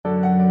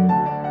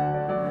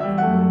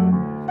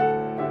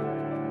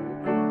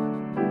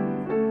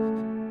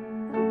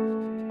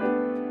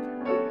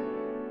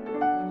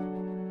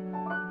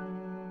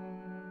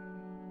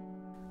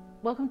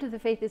Welcome to the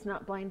Faith is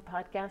Not Blind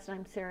podcast.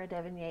 I'm Sarah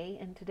Devonier,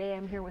 and today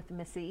I'm here with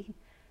Missy,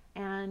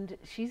 and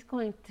she's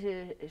going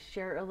to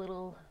share a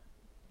little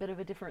bit of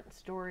a different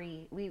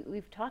story.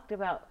 We've talked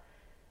about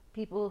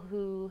people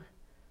who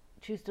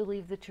choose to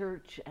leave the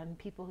church and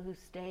people who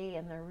stay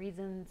and their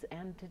reasons,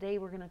 and today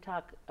we're going to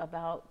talk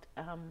about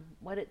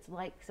what it's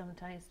like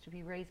sometimes to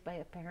be raised by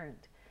a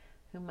parent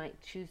who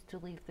might choose to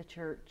leave the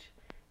church,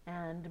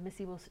 and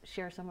Missy will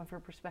share some of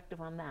her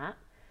perspective on that.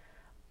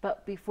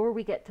 But before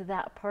we get to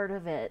that part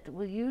of it,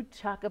 will you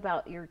talk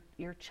about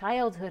your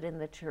childhood in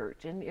the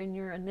church and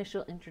your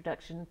initial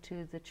introduction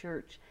to the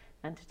church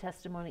and to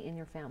testimony in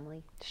your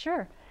family?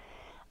 Sure.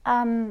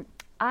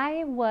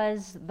 I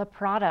was the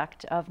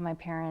product of my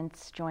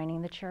parents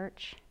joining the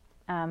church.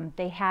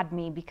 They had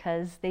me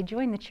because they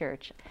joined the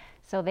church,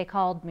 so they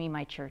called me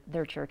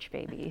their church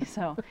baby.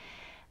 So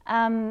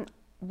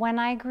when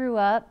I grew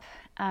up,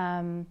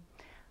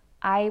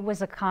 I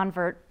was a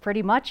convert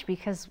pretty much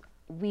because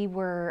we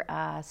were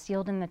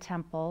sealed in the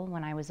temple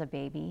when I was a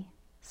baby.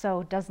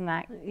 So doesn't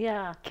that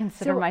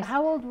consider my...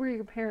 How old were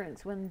your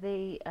parents when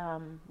they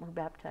were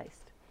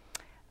baptized?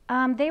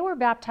 They were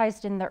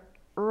baptized in the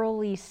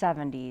early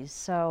 70s,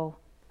 so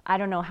I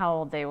don't know how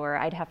old they were.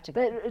 I'd have to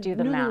do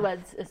the math.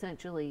 Newlyweds,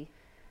 essentially.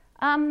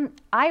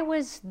 I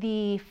was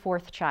the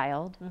fourth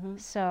child,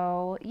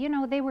 so,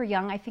 they were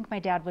young. I think my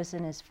dad was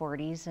in his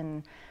 40s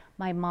and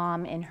my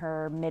mom in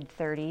her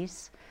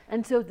mid-30s.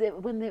 And so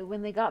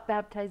when they got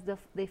baptized,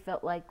 they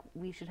felt like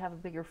we should have a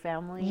bigger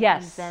family?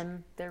 Yes. And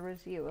then there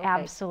was you. Okay.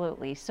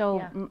 Absolutely.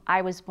 So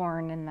I was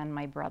born and then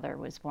my brother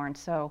was born.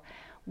 So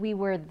we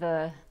were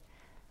the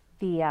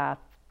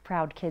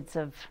proud kids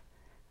of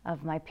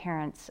my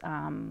parents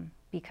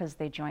because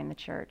they joined the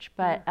church.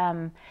 But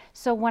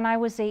so when I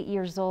was 8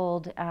 years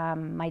old,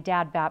 my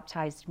dad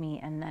baptized me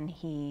and then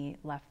he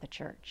left the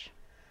church.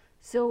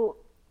 So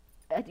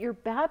at your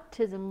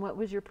baptism, what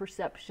was your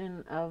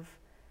perception of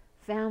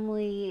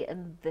family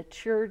and the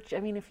church? I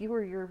mean, if you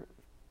were your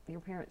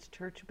parents'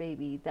 church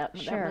baby, that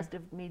must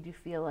have made you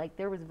feel like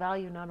there was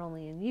value not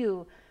only in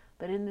you,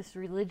 but in this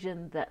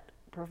religion that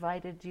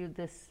provided you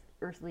this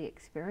earthly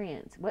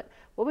experience. What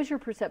was your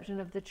perception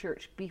of the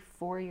church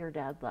before your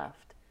dad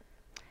left?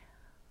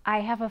 I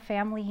have a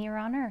family here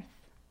on earth.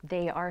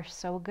 They are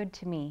so good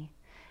to me.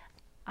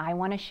 I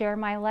want to share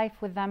my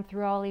life with them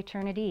through all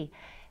eternity.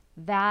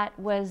 That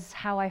was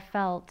how I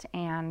felt,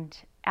 and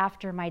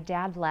after my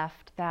dad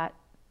left, that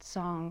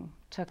song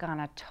took on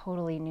a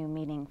totally new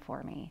meaning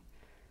for me.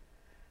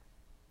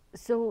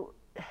 So,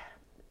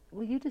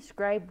 will you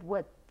describe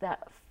what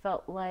that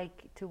felt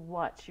like to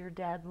watch your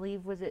dad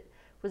leave? Was it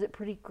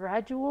pretty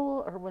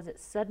gradual, or was it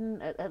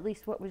sudden? At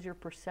least, what was your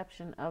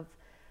perception of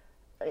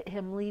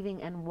him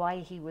leaving and why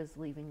he was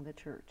leaving the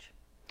church?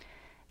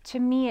 To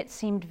me, it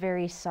seemed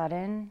very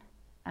sudden.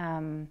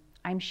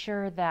 I'm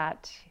sure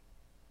that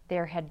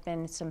there had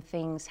been some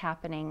things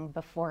happening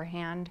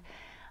beforehand.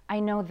 I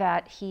know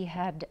that he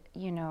had,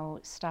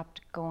 stopped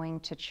going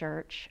to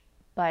church,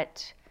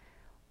 but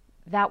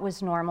that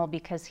was normal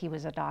because he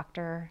was a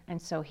doctor,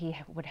 and so he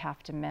would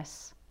have to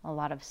miss a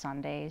lot of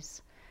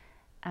Sundays.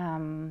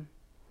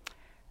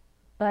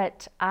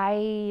 But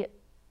I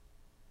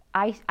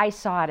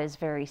saw it as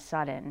very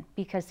sudden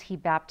because he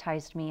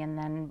baptized me, and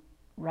then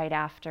right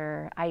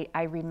after,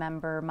 I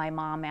remember my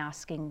mom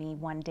asking me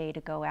one day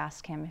to go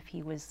ask him if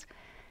he was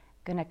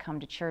going to come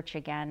to church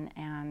again,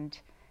 and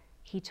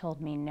he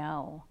told me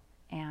no,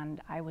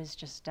 and I was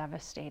just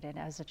devastated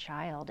as a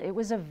child. It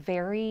was a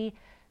very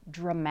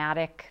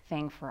dramatic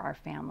thing for our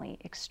family,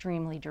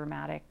 extremely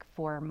dramatic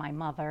for my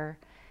mother.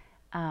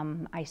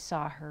 I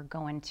saw her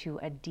go into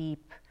a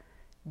deep,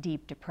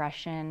 deep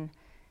depression.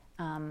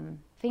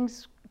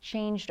 Things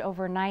changed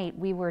overnight.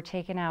 We were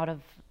taken out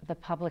of the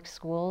public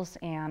schools,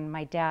 and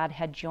my dad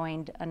had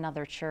joined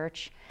another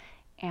church,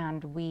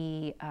 and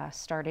we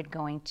started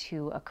going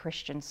to a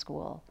Christian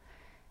school.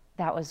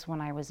 That was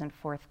when I was in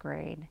 4th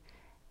grade.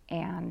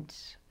 And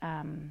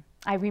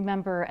I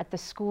remember at the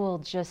school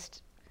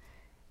just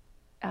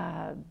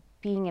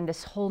being in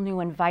this whole new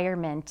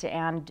environment,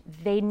 and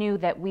they knew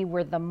that we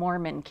were the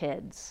Mormon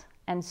kids.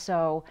 And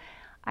so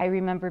I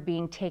remember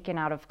being taken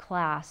out of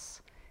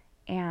class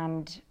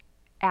and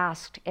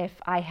asked if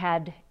I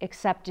had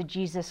accepted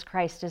Jesus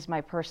Christ as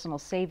my personal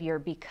Savior,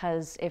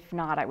 because if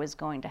not, I was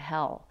going to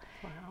hell.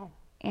 Wow.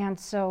 And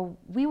so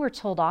we were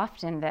told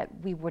often that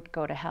we would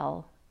go to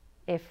hell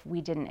if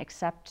we didn't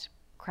accept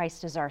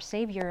Christ as our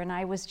Savior. And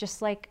I was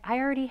just like, I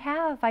already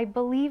have. I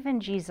believe in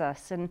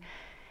Jesus. And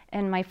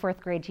my 4th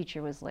grade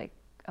teacher was like,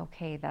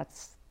 okay,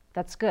 that's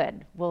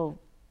good. Well,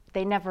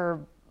 they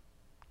never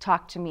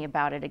talked to me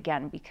about it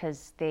again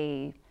because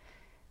they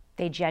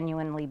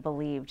genuinely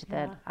believed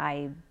that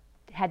I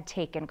had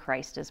taken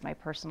Christ as my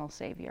personal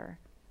Savior.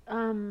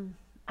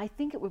 I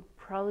think it would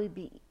probably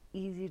be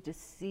easy to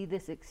see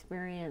this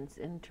experience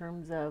in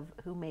terms of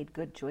who made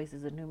good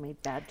choices and who made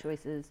bad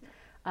choices.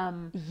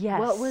 Yes.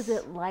 What was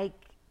it like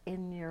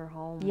in your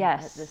home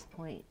Yes. at this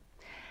point?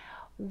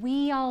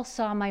 We all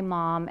saw my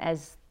mom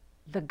as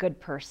the good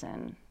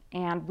person,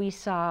 and we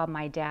saw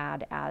my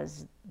dad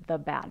as the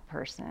bad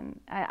person.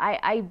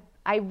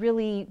 I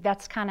really,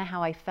 that's kind of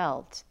how I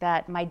felt,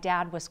 that my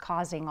dad was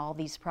causing all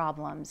these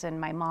problems and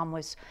my mom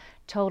was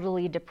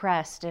totally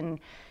depressed and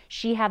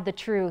she had the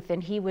truth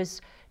and he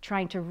was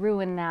trying to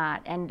ruin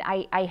that. And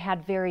I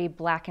had very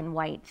black and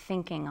white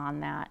thinking on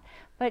that.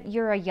 But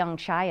you're a young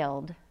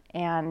child,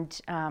 and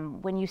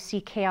when you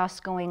see chaos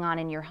going on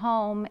in your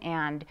home,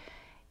 and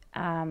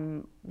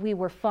we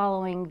were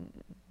following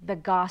the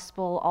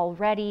gospel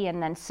already,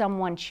 and then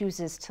someone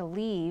chooses to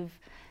leave,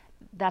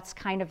 that's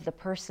kind of the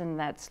person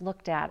that's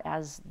looked at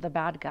as the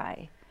bad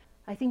guy.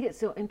 I think it's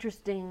so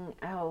interesting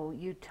how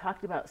you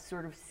talked about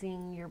sort of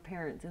seeing your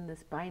parents in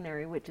this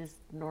binary, which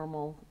is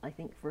normal, I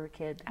think, for a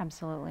kid.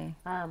 Absolutely.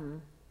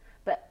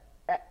 But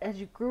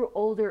as you grew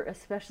older,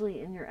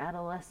 especially in your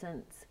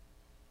adolescence,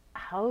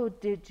 how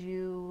did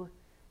you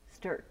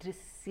start to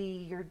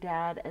see your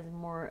dad as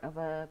more of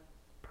a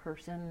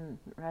person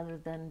rather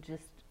than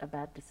just a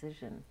bad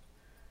decision?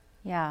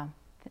 Yeah,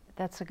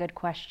 that's a good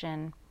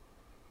question.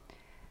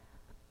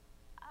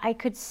 I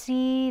could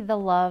see the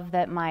love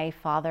that my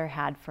father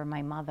had for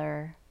my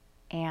mother,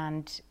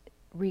 and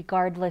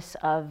regardless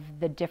of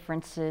the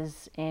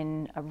differences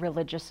in a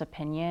religious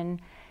opinion,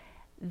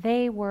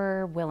 they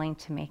were willing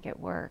to make it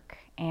work,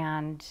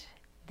 and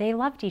they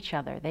loved each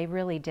other. They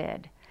really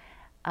did.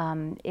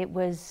 It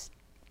was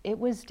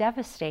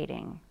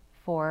devastating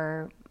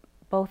for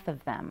both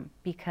of them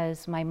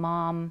because my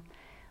mom,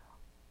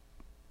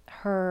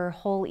 her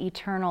whole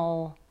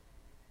eternal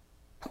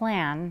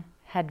plan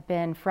had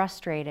been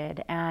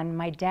frustrated, and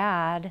my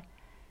dad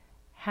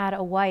had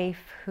a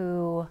wife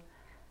who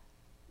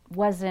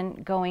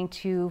wasn't going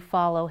to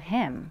follow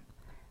him.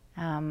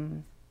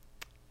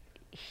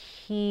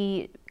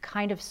 He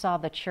kind of saw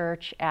the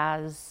church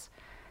as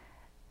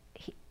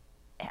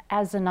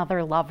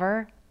another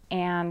lover,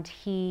 and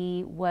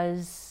he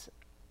was,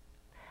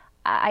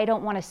 I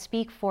don't want to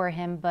speak for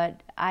him,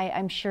 but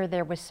I'm sure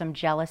there was some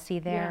jealousy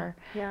there.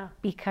 Yeah.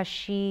 Because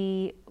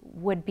she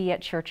would be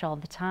at church all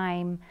the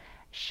time.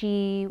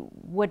 She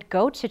would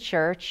go to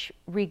church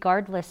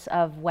regardless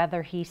of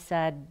whether he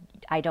said,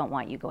 I don't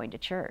want you going to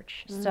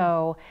church.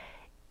 So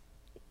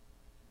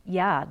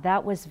yeah,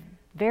 that was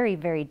very,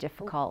 very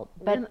difficult.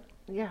 But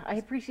yeah, I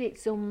appreciate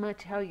so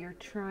much how you're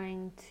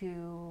trying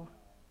to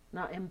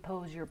not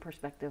impose your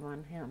perspective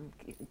on him.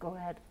 Go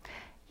ahead.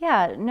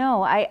 yeah,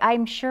 no,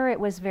 I'm sure it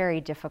was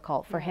very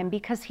difficult for him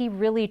because he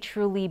really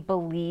truly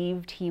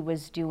believed he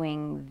was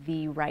doing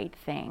the right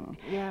thing.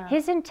 Yeah.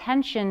 His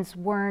intentions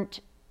weren't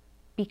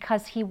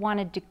because he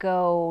wanted to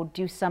go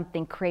do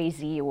something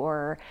crazy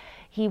or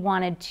he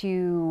wanted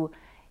to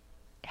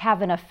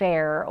have an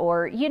affair,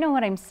 or you know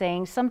what I'm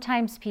saying?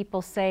 Sometimes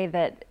people say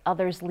that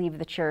others leave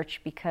the church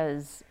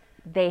because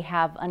they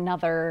have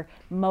another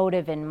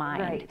motive in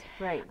mind.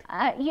 Right.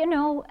 You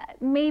know,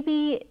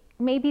 maybe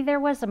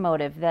there was a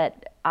motive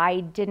that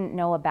I didn't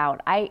know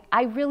about.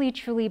 I really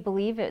truly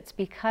believe it's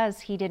because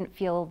he didn't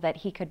feel that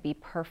he could be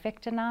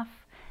perfect enough,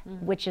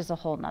 which is a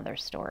whole nother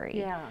story.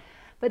 Yeah.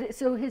 But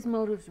so his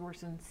motives were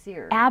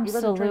sincere.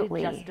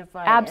 Absolutely. He wasn't trying to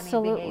justify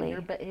Absolutely.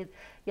 any behavior, but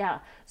yeah.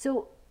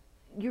 So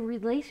your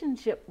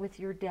relationship with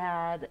your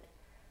dad,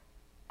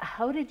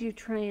 how did you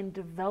try and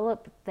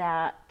develop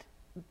that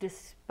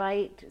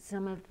despite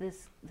some of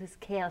this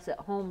chaos at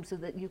home so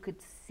that you could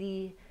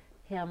see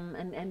him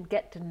and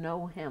get to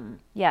know him?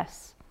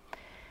 Yes.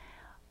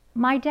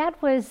 My dad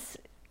was,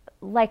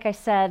 like I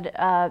said,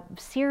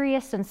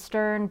 serious and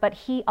stern, but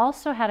he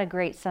also had a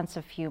great sense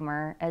of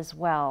humor as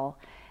well.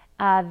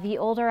 The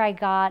older I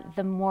got,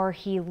 the more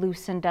he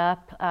loosened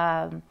up.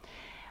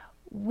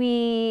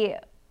 We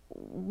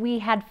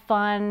had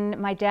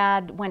fun. My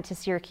dad went to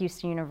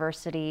Syracuse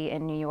University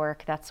in New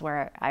York. That's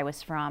where I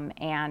was from.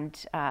 And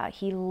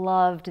he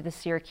loved the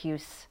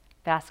Syracuse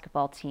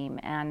basketball team.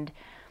 And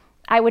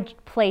I would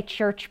play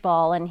church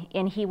ball,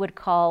 and he would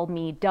call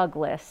me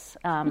Douglas,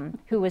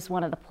 who was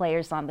one of the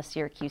players on the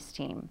Syracuse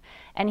team.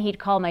 And he'd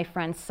call my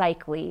friend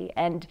Cycly.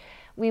 And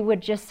we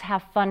would just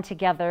have fun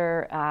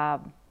together,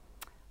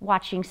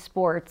 watching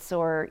sports,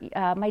 or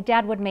my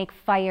dad would make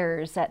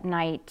fires at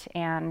night,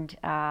 and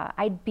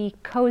I'd be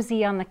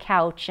cozy on the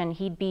couch and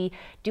he'd be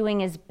doing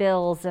his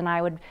bills, and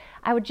I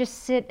would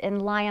just sit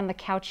and lie on the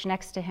couch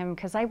next to him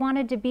because I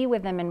wanted to be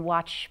with him and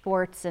watch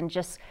sports, and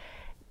just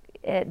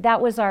that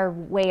was our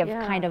way of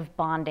kind of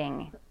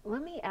bonding.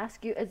 Let me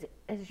ask you,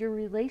 as your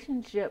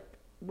relationship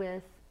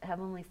with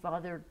Heavenly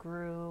Father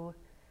grew,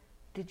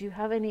 did you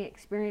have any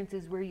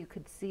experiences where you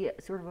could see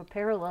sort of a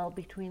parallel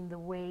between the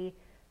way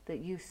that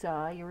you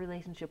saw your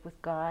relationship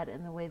with God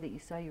and the way that you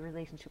saw your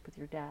relationship with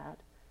your dad?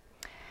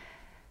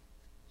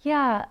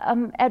 Yeah,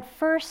 at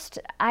first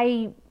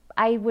I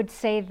would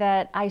say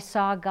that I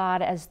saw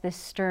God as this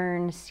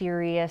stern,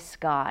 serious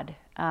God,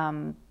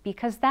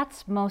 because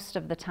that's most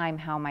of the time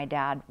how my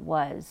dad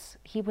was.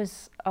 He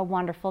was a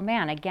wonderful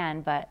man,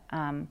 again, but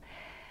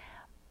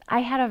I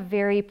had a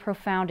very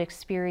profound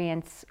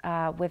experience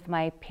with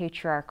my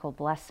patriarchal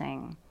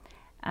blessing.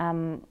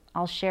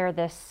 I'll share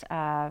this.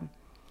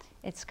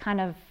 It's kind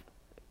of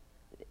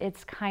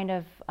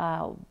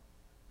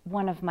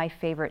one of my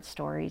favorite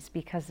stories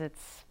because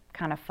it's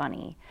kind of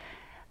funny.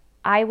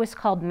 I was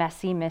called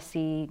Messy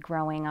Missy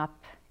growing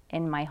up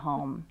in my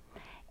home.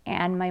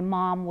 And my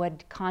mom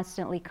would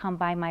constantly come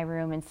by my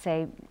room and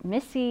say,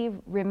 Missy,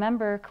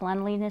 remember,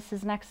 cleanliness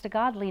is next to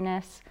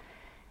godliness.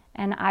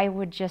 And I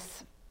would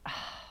just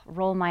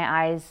roll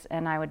my eyes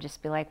and I would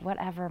just be like,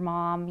 whatever,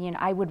 Mom. You know,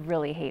 I would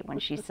really hate when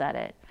she said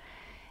it.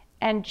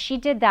 And she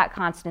did that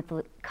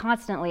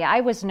constantly. I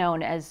was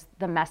known as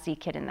the messy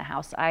kid in the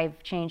house.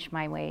 I've changed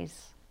my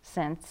ways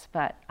since,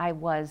 but I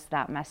was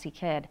that messy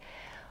kid.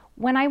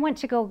 When I went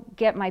to go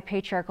get my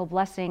patriarchal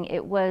blessing,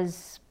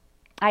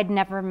 I'd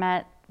never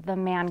met the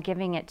man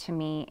giving it to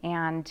me.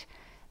 And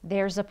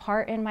there's a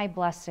part in my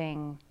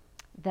blessing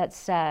that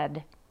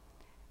said,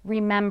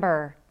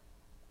 remember,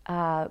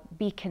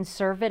 be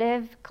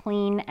conservative,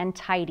 clean, and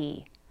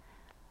tidy.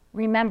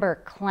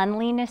 Remember,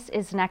 cleanliness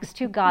is next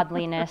to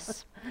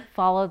godliness.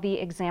 Follow the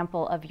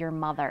example of your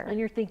mother. And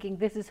you're thinking,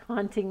 this is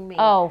haunting me.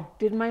 Oh.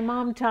 Did my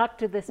mom talk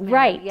to this man?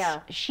 Right. Yeah.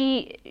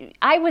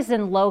 I was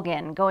in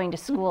Logan going to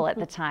school at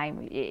the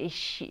time.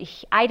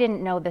 I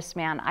didn't know this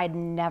man. I'd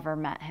never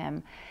met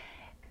him.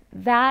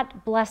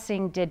 That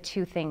blessing did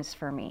two things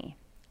for me.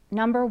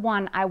 Number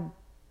one, I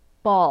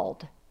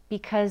bawled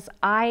because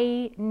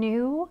I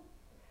knew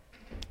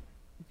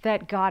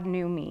that God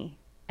knew me,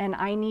 and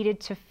I needed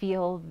to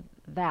feel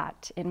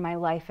that in my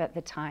life at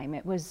the time.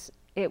 I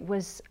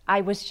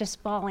was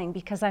just bawling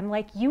because I'm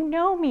like, you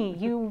know me,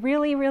 you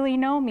really, really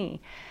know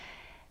me.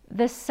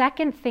 The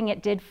second thing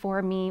it did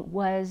for me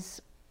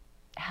was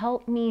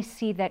help me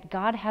see that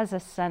God has a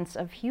sense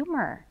of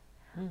humor.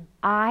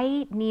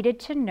 I needed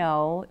to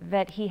know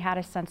that he had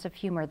a sense of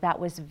humor. That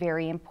was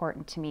very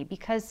important to me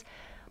because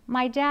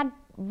my dad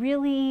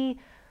really,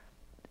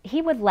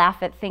 he would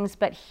laugh at things,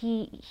 but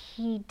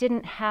he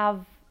didn't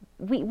have,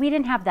 we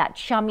didn't have that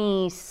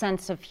chummy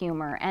sense of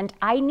humor. And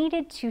I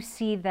needed to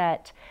see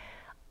that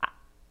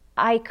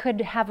I could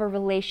have a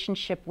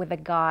relationship with a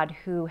God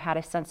who had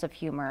a sense of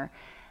humor.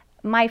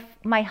 My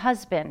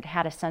husband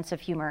had a sense of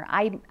humor.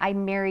 I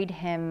married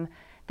him.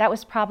 That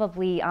was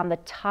probably on the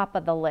top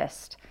of the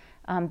list,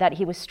 that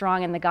he was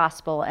strong in the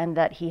gospel and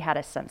that he had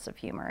a sense of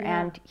humor.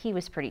 Yeah. And he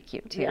was pretty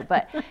cute too, Yeah.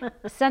 but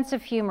sense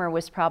of humor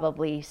was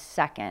probably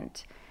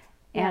second.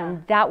 Yeah.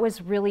 And that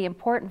was really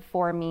important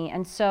for me.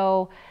 And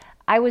so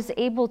I was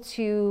able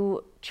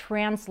to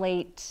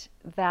translate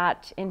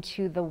that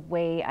into the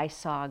way I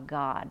saw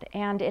God.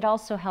 And it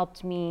also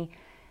helped me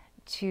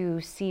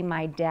to see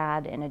my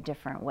dad in a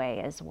different way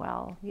as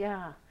well.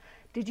 Yeah.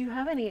 Did you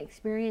have any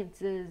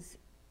experiences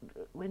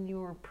when you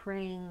were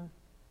praying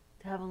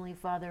to Heavenly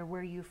Father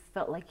where you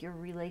felt like your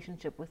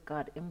relationship with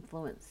God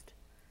influenced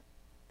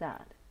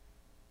that?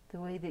 The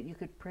way that you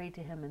could pray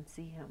to him and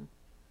see him?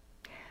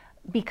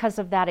 Because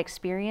of that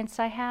experience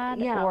I had?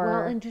 Yeah, or...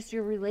 well, and just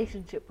your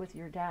relationship with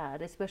your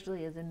dad,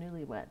 especially as a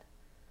newlywed.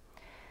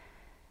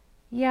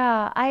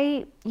 Yeah,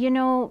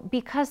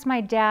 because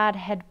my dad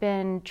had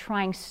been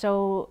trying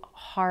so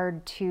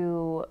hard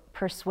to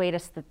persuade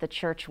us that the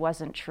church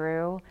wasn't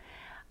true,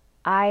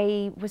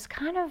 I was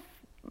kind of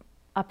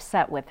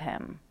upset with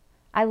him.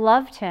 I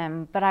loved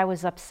him, but I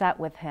was upset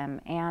with him.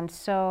 And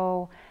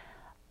so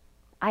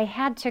I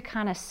had to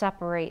kind of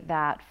separate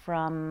that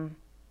from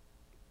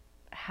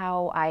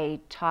how I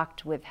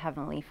talked with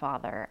Heavenly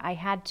Father. I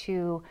had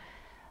to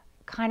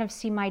kind of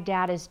see my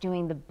dad as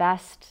doing the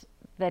best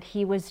that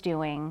he was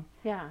doing.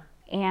 Yeah.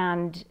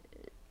 And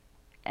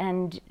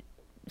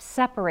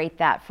separate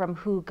that from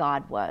who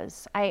God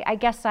was. I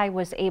guess I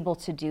was able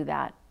to do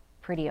that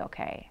pretty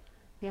okay.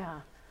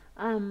 Yeah.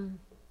 I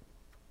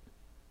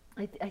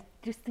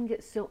just think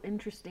it's so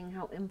interesting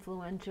how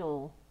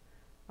influential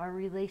our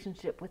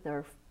relationship with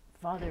our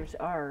fathers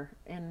are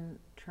in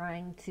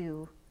trying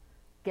to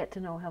get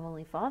to know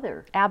Heavenly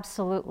Father.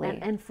 Absolutely.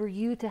 And for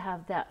you to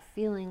have that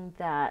feeling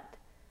that,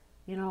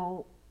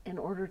 in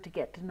order to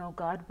get to know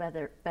God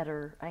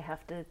better, I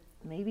have to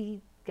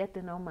maybe get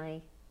to know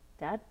my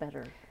dad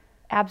better.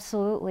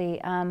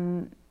 Absolutely.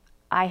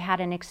 I had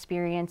an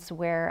experience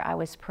where I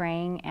was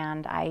praying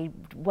and I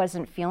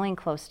wasn't feeling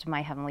close to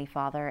my Heavenly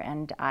Father,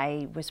 and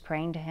I was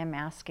praying to him,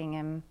 asking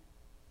him,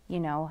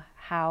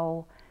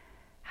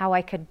 how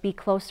I could be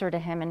closer to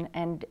him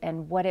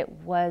and what it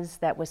was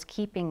that was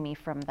keeping me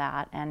from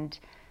that. And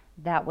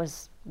that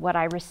was what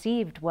I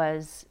received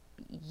was,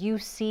 you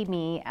see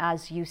me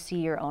as you see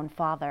your own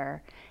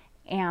father.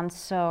 And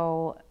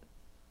so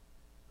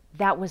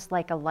that was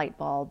like a light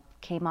bulb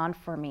came on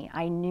for me.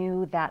 I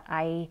knew that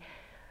I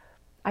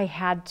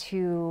had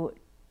to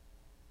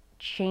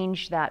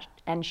change that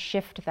and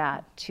shift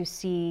that to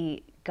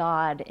see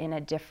God in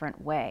a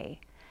different way.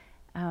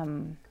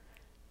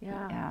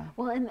 Yeah.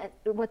 Well, and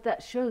what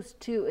that shows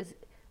too is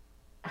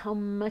how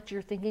much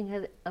your thinking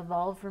has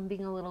evolved from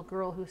being a little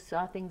girl who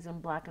saw things in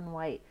black and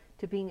white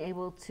to being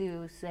able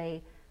to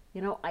say,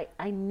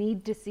 I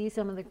need to see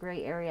some of the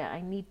gray area.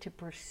 I need to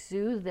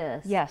pursue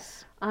this.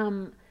 Yes.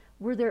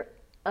 Were there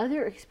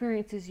other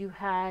experiences you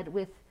had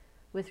with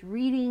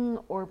reading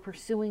or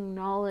pursuing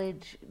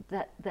knowledge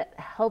that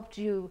helped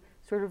you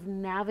sort of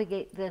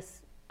navigate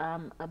this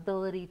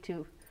ability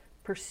to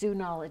pursue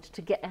knowledge,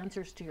 to get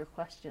answers to your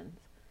questions.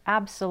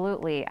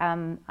 Absolutely.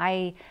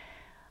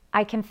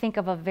 I can think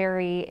of a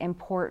very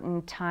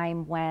important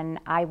time when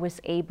I was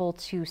able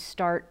to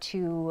start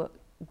to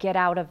get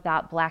out of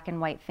that black and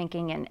white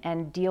thinking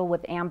and deal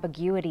with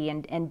ambiguity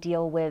and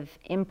deal with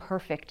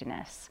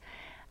imperfectness.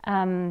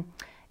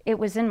 It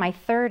was in my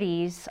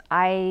 30s.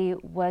 I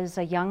was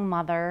a young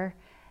mother,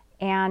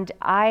 and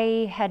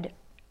I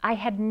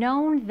had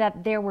known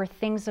that there were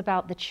things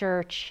about the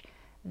church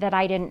that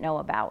I didn't know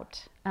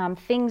about,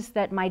 things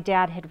that my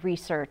dad had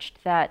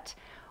researched that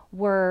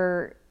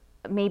were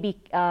maybe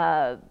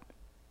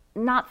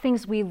not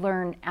things we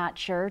learn at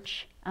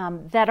church,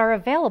 that are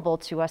available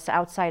to us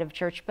outside of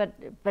church, but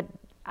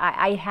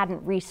I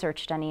hadn't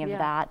researched any of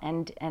that,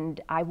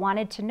 and I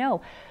wanted to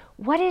know,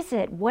 what is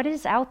it? What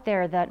is out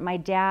there that my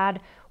dad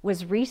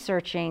was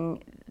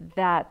researching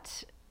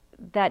that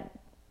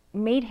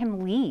made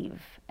him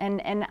leave?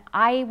 And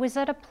I was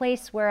at a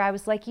place where I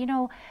was like,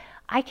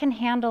 I can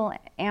handle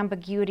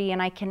ambiguity,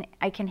 and I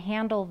can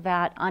handle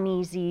that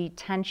uneasy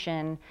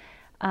tension,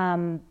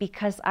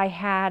 because I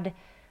had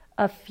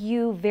a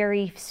few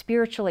very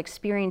spiritual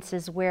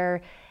experiences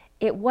where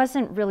it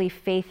wasn't really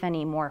faith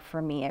anymore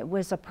for me. It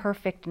was a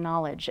perfect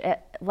knowledge.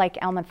 Like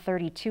Alma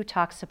 32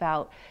 talks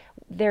about,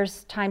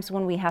 there's times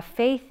when we have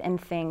faith in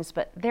things,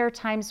 but there are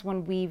times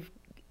when we've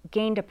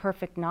gained a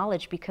perfect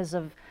knowledge because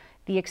of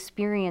the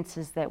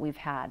experiences that we've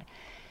had.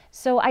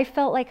 So I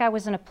felt like I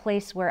was in a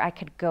place where I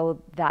could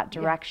go that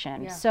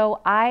direction.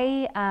 So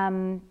I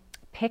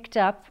picked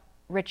up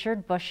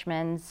Richard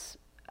Bushman's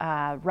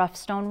Rough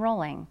Stone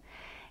Rolling,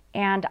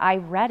 and I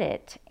read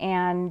it.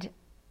 And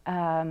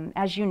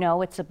as you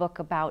know, it's a book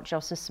about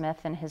Joseph Smith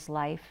and his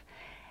life.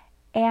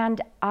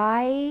 And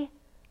I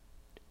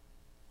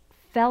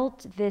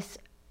felt this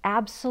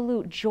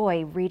absolute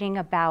joy reading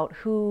about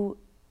who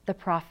the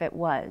prophet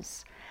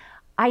was.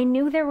 I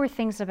knew there were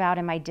things about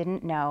him I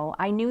didn't know.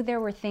 I knew there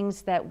were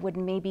things that would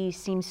maybe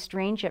seem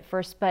strange at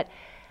first, but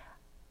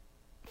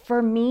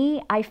for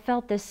me, I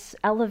felt this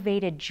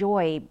elevated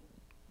joy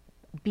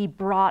be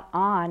brought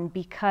on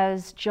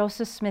because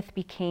Joseph Smith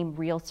became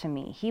real to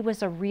me. He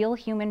was a real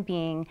human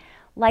being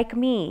like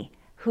me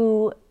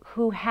who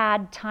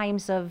had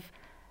times of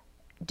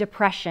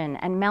depression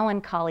and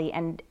melancholy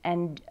and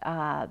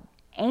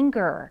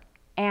anger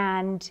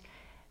and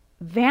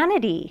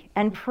vanity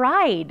and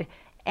pride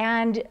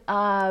and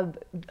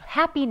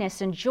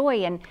happiness and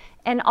joy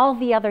and all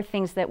the other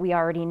things that we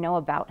already know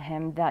about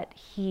him, that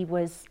he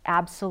was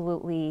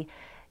absolutely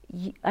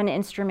an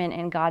instrument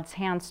in God's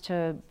hands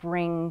to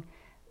bring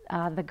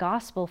the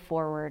gospel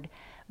forward.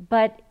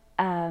 But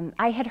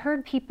I had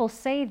heard people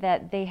say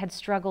that they had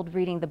struggled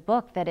reading the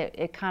book, that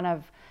it kind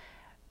of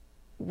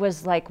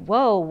was like,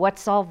 whoa,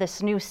 what's all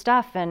this new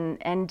stuff?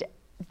 And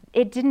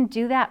it didn't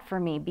do that for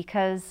me,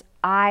 because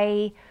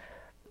I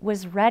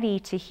was ready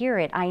to hear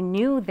it. I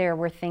knew there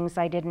were things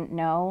I didn't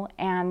know,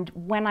 and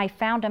when I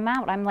found them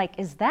out, I'm like,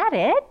 is that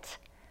it?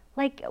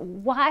 Like,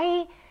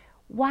 why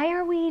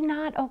are we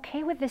not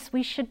okay with this?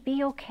 We should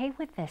be okay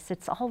with this.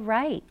 It's all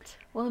right.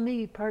 Well,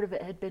 maybe part of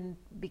it had been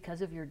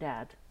because of your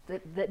dad,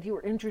 that you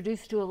were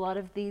introduced to a lot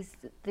of these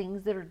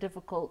things that are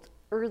difficult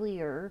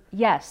earlier.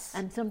 Yes.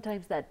 And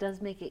sometimes that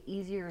does make it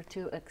easier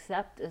to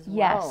accept as well.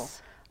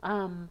 Yes.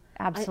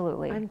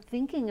 Absolutely. I'm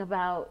thinking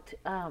about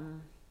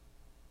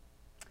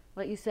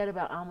what you said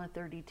about Alma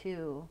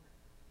 32.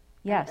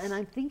 Yes. And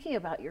I'm thinking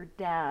about your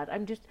dad.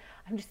 I'm just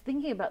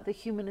thinking about the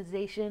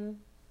humanization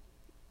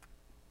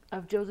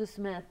of Joseph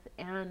Smith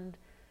and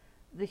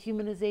the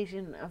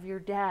humanization of your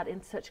dad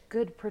in such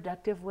good,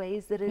 productive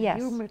ways that as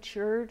you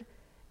matured,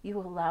 you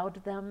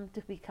allowed them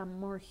to become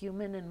more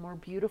human and more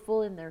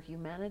beautiful in their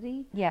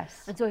humanity.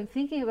 Yes. And so I'm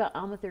thinking about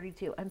Alma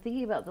 32. I'm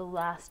thinking about the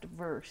last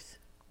verse.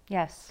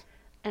 Yes.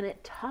 And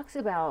it talks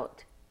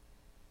about,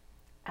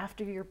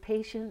 after your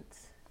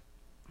patience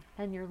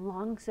and your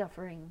long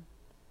suffering,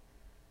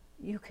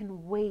 you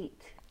can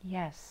wait.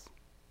 Yes.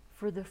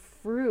 For the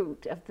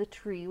fruit of the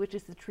tree, which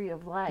is the tree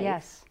of life.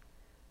 Yes.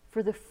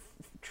 For the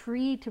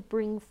tree to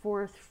bring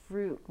forth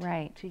fruit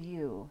right. to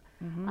you.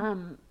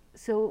 Mm-hmm.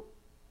 So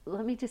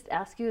let me just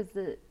ask you as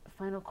the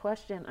final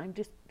question. I'm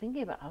just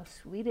thinking about how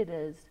sweet it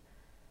is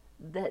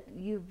that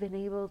you've been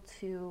able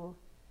to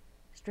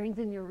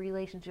strengthen your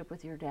relationship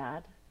with your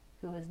dad,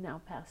 who has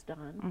now passed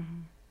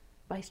on,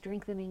 by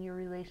strengthening your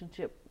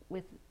relationship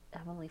with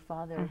Heavenly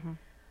Father.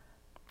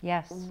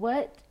 Yes.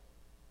 What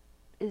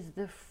is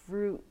the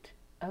fruit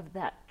of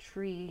that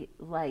tree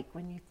like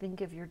when you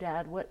think of your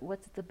dad?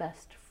 What's the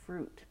best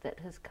fruit that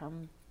has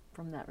come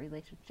from that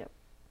relationship?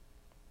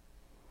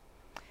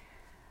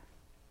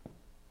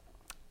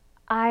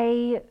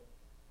 I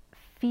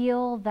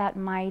feel that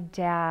my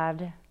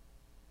dad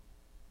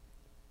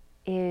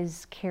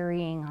is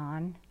carrying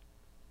on,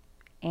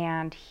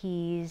 and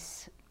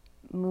he's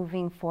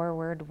moving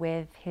forward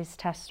with his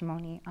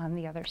testimony on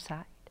the other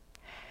side.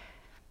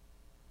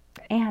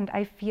 And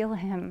I feel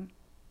him.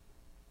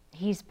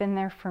 He's been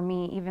there for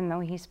me even though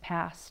he's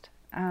passed.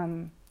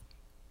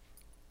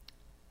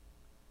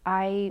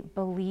 I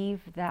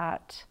believe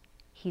that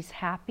he's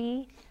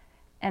happy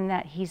and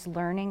that he's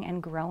learning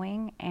and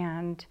growing,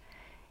 and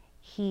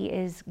he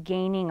is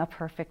gaining a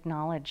perfect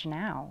knowledge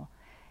now.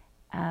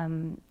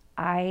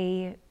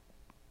 I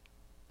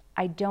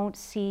don't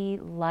see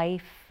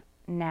life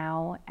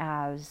now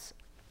as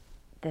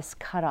this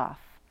cutoff.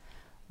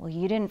 Well,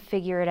 you didn't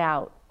figure it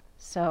out,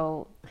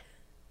 so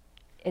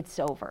it's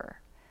over.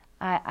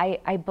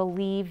 I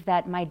believe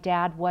that my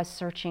dad was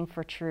searching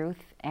for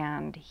truth,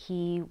 and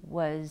he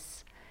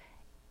was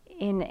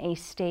in a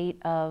state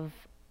of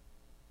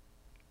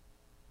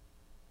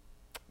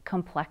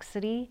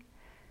complexity,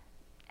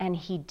 and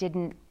he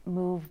didn't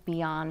move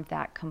beyond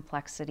that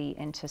complexity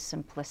into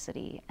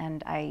simplicity.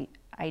 And I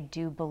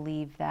do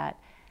believe that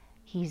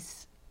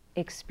he's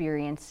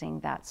experiencing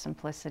that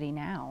simplicity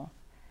now.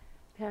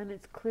 And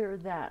it's clear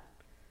that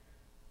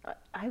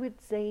I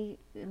would say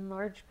in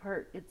large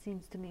part it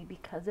seems to me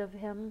because of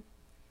him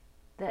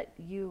that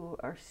you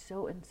are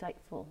so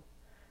insightful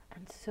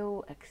and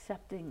so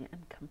accepting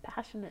and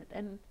compassionate,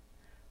 and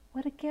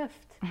what a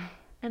gift.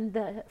 And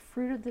the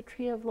fruit of the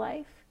tree of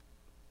life,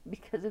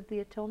 because of the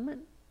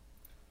atonement,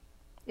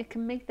 it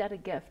can make that a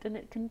gift, and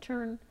it can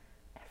turn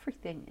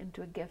everything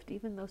into a gift,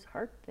 even those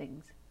hard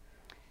things.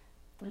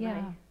 And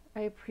Yeah.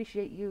 I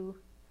appreciate you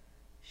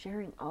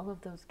sharing all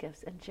of those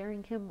gifts and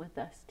sharing him with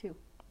us too.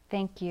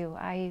 Thank you.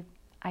 I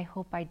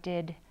hope I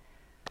did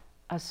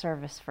a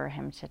service for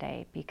him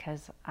today,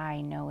 because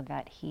I know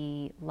that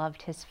he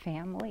loved his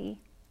family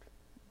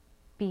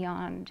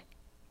beyond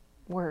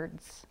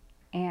words,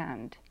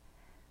 and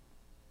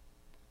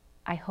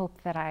I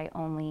hope that I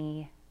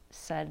only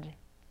said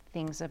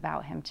things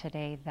about him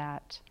today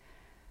that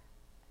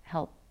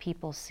help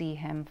people see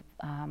him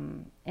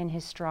in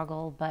his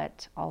struggle,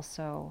 but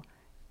also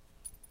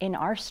in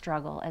our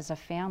struggle as a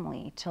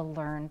family to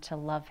learn to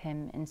love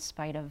him in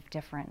spite of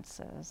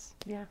differences.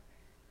 Yeah.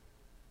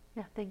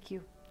 Yeah, thank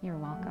you. You're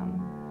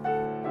welcome.